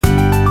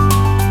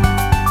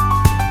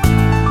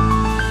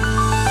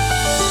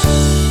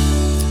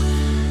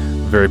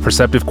Very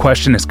perceptive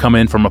question has come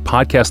in from a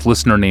podcast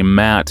listener named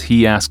Matt.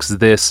 He asks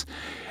this.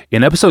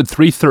 In episode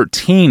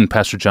 313,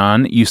 Pastor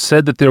John, you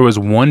said that there was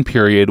one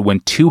period when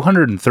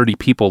 230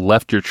 people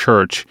left your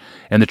church,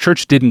 and the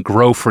church didn't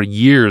grow for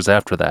years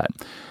after that.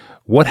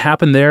 What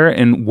happened there,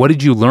 and what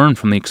did you learn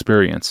from the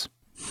experience?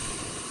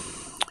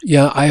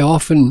 Yeah, I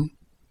often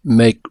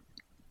make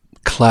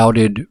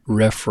clouded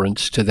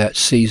reference to that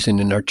season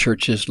in our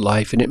church's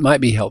life, and it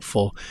might be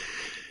helpful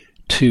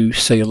to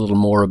say a little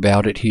more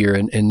about it here,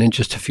 and then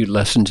just a few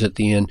lessons at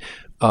the end.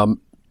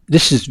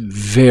 This is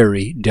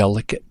very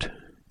delicate.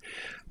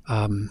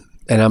 And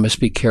I must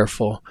be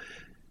careful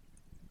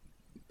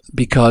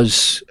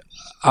because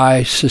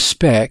I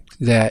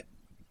suspect that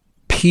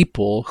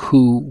people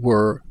who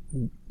were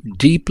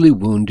deeply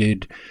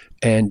wounded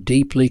and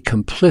deeply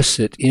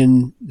complicit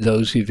in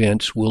those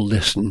events will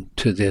listen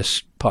to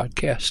this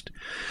podcast.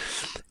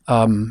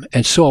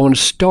 And so I want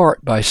to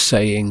start by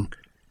saying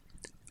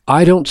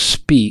I don't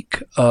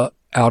speak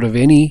out of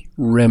any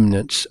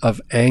remnants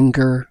of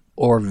anger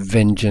or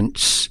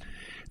vengeance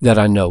that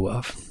I know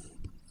of.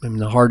 I mean,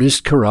 the heart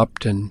is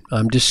corrupt, and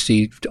I'm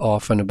deceived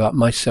often about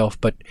myself,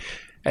 but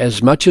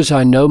as much as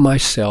I know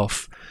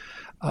myself,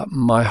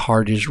 my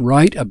heart is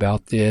right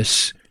about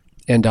this,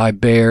 and I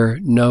bear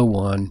no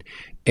one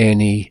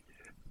any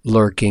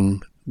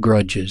lurking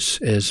grudges.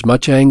 As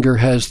much anger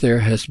as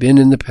there has been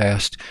in the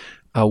past,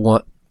 I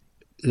want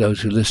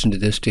those who listen to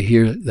this to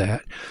hear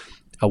that.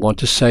 I want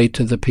to say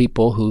to the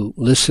people who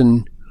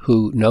listen,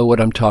 who know what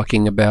I'm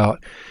talking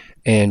about,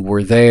 and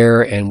were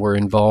there and were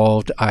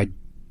involved, I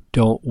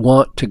don't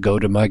want to go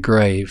to my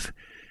grave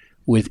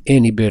with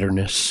any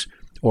bitterness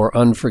or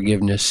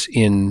unforgiveness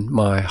in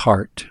my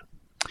heart.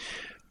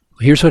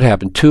 Here's what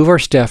happened. 2 of our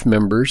staff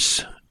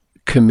members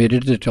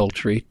committed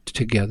adultery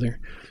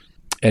together,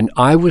 and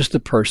I was the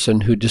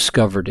person who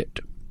discovered it.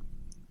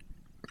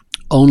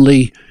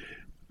 Only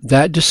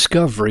that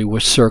discovery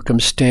was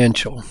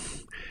circumstantial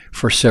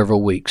for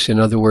several weeks.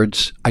 In other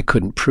words, I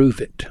couldn't prove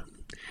it.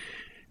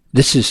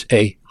 This is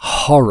a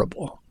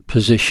horrible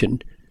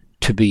position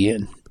to be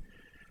in.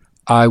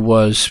 I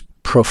was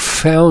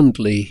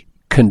profoundly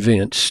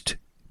convinced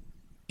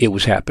it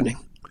was happening.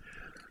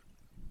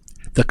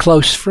 The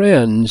close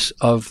friends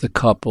of the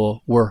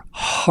couple were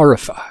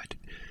horrified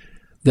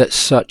that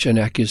such an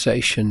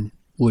accusation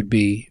would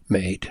be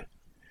made.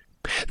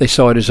 They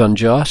saw it as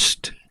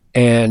unjust,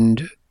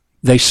 and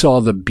they saw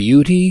the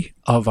beauty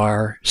of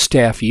our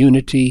staff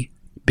unity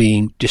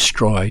being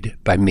destroyed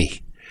by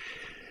me.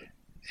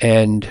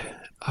 And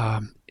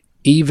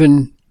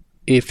even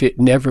if it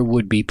never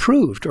would be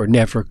proved or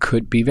never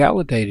could be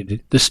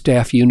validated, the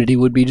staff unity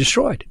would be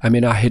destroyed. I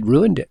mean, I had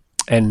ruined it.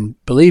 And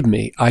believe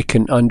me, I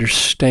can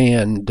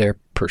understand their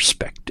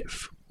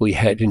perspective. We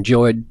had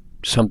enjoyed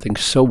something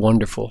so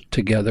wonderful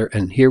together,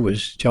 and here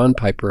was John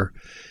Piper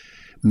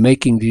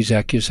making these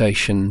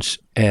accusations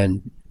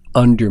and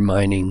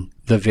undermining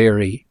the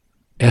very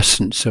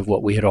essence of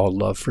what we had all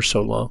loved for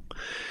so long.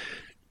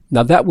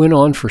 Now, that went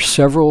on for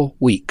several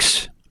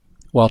weeks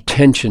while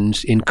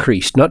tensions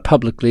increased. Not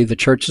publicly, the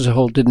church as a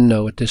whole didn't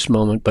know at this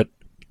moment, but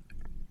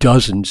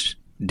dozens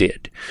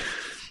did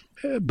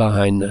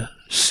behind the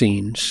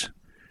scenes.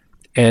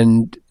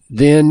 And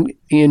then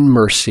in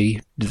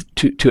mercy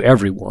to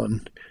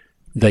everyone,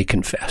 they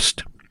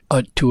confessed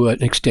to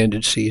an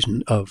extended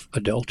season of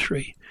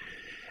adultery.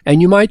 And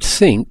you might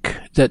think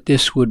that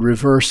this would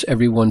reverse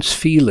everyone's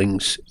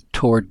feelings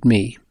toward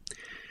me,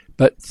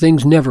 but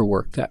things never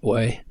work that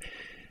way.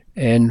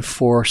 And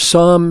for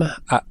some,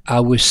 I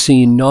was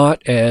seen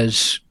not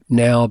as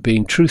now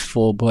being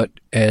truthful, but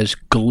as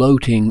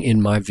gloating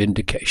in my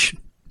vindication.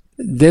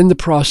 Then the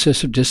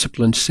process of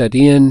discipline set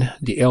in.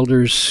 The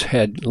elders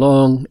had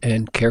long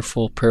and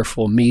careful,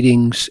 prayerful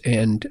meetings,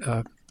 and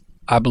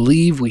I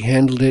believe we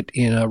handled it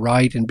in a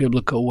right and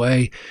biblical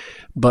way.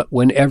 But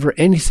whenever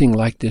anything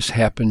like this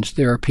happens,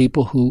 there are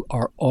people who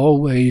are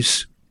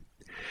always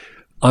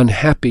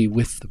unhappy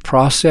with the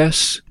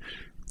process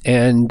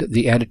and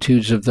the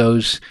attitudes of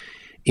those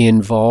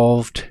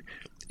involved.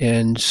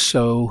 And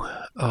so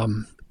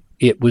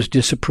it was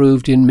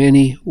disapproved in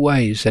many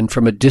ways. And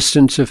from a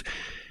distance of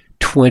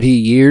 20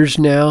 years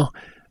now,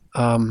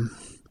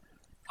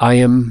 I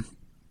am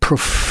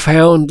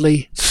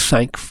profoundly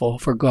thankful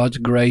for God's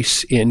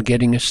grace in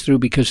getting us through,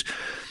 because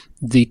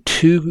the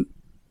two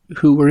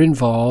who were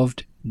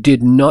involved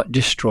did not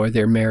destroy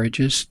their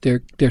marriages.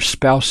 Their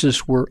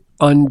spouses were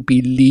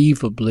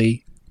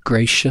unbelievably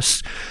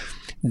gracious.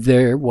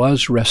 There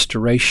was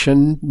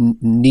restoration.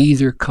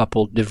 Neither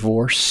couple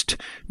divorced.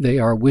 They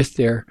are with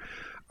their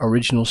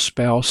original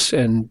spouse,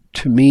 and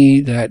to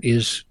me that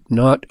is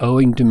not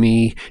owing to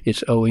me,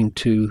 it's owing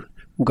to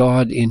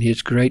God in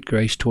His great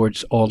grace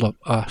towards all of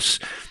us,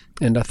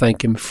 and I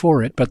thank Him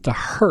for it. But the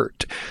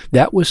hurt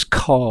that was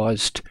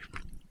caused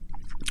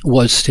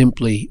was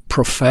simply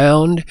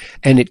profound,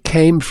 and it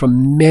came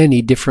from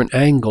many different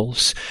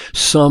angles.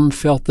 Some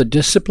felt the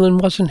discipline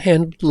wasn't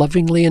handled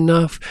lovingly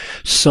enough.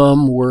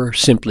 Some were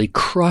simply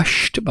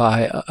crushed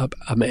by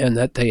a man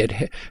that they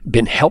had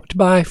been helped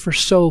by for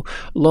so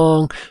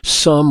long.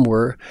 Some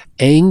were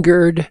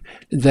angered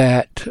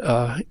that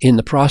in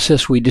the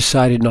process we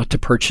decided not to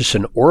purchase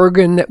an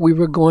organ that we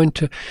were going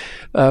to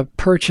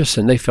purchase,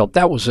 and they felt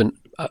that was an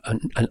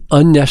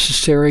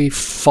unnecessary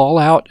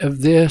fallout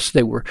of this.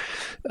 They were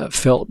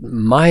felt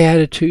my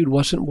attitude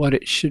wasn't what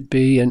it should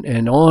be,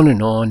 and on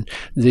and on.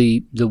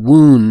 The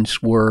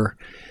wounds were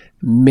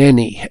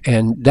many,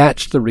 and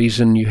that's the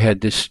reason you had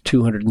this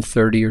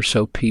 230 or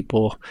so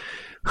people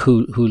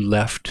who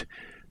left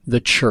the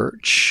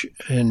church.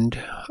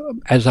 And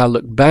as I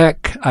look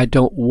back, I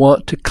don't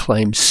want to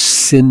claim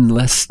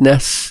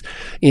sinlessness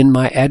in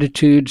my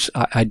attitudes.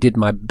 I did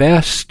my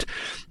best.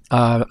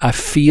 I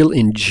feel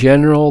in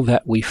general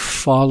that we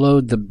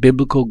followed the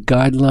biblical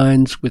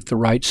guidelines with the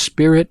right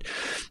spirit,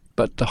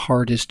 but the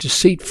heart is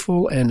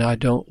deceitful, and I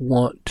don't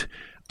want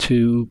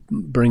to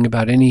bring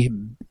about any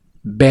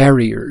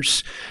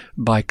barriers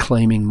by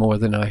claiming more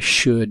than I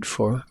should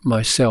for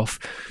myself.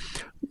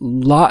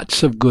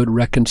 Lots of good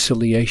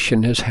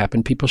reconciliation has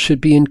happened. People should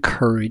be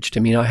encouraged.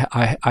 I mean,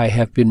 I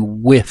have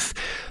been with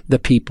the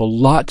people.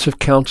 Lots of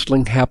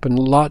counseling happened.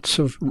 Lots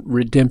of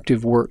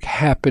redemptive work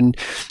happened.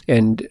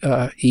 And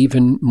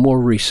even more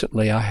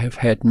recently, I have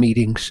had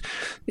meetings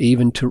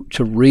even to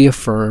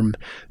reaffirm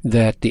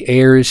that the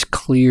air is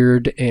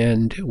cleared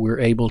and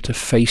we're able to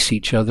face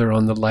each other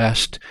on the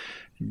last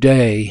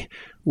day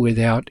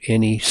without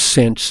any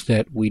sense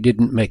that we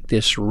didn't make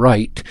this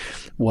right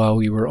while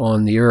we were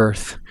on the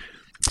earth.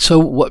 So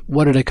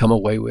what did I come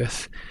away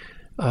with?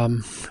 Let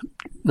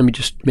me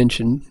just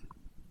mention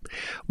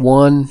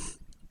one,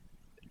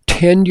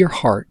 tend your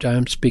heart.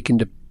 I'm speaking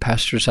to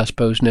pastors, I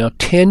suppose, now.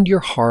 Tend your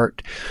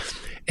heart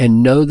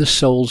and know the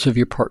souls of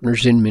your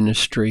partners in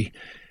ministry.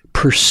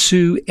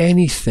 Pursue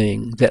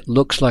anything that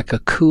looks like a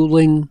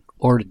cooling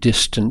or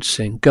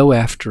distancing. Go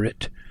after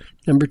it.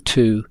 Number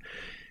 2,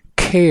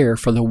 care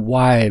for the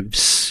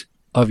wives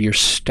of your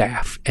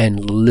staff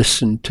and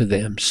listen to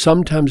them.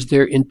 Sometimes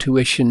their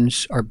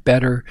intuitions are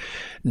better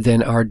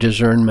than our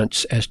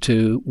discernments as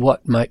to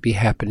what might be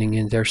happening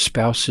in their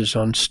spouses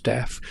on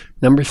staff.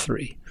 Number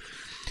 3,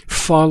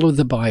 follow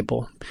the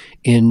Bible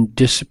in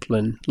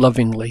discipline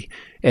lovingly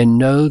and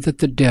know that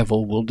the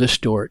devil will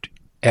distort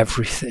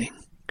everything.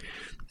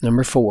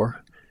 Number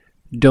 4,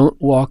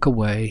 don't walk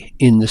away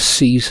in the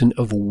season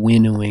of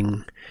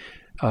winnowing.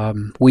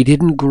 We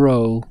didn't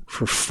grow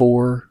for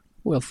 3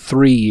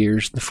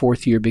 years. The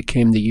 4th year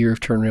became the year of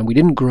turnaround. We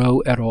didn't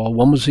grow at all.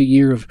 One was a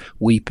year of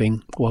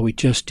weeping while we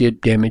just did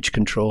damage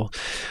control.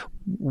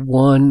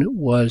 One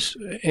was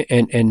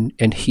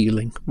and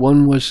healing.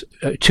 One was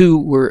 2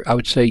 were, I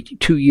would say,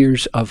 2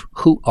 years of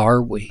who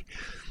are we?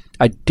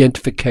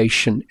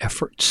 Identification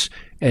efforts.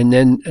 And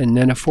then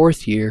a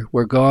 4th year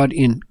where God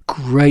in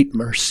great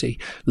mercy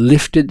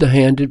lifted the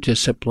hand of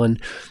discipline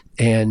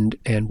and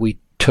we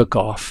took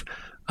off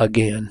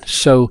again.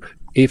 So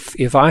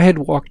if I had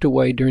walked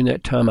away during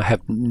that time, I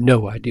have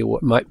no idea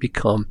what might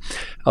become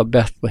of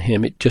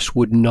Bethlehem. It just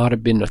would not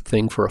have been a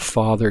thing for a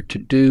father to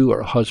do or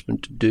a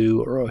husband to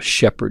do or a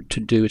shepherd to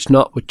do. It's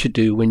not what you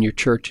do when your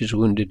church is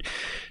wounded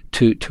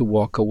to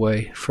walk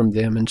away from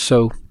them. And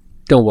so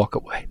don't walk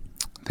away.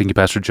 Thank you,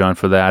 Pastor John,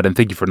 for that. And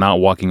thank you for not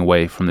walking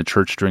away from the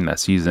church during that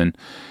season.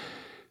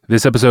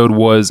 This episode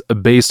was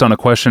based on a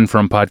question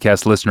from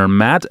podcast listener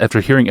Matt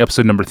after hearing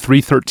episode number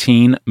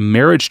 313,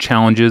 Marriage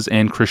Challenges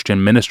and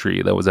Christian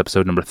Ministry. That was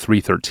episode number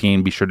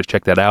 313. Be sure to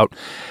check that out.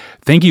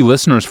 Thank you,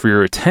 listeners, for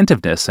your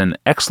attentiveness and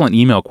excellent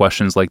email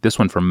questions like this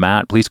one from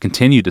Matt. Please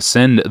continue to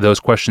send those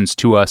questions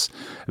to us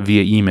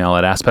via email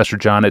at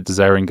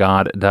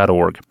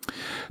askpastorjohn@desiringgod.org.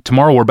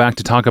 Tomorrow, we're back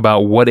to talk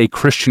about what a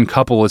Christian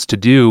couple is to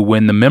do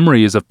when the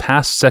memories of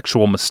past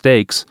sexual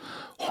mistakes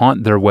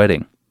haunt their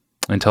wedding.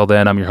 Until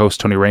then, I'm your host,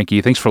 Tony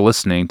Reinke. Thanks for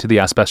listening to the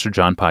Ask Pastor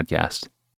John podcast.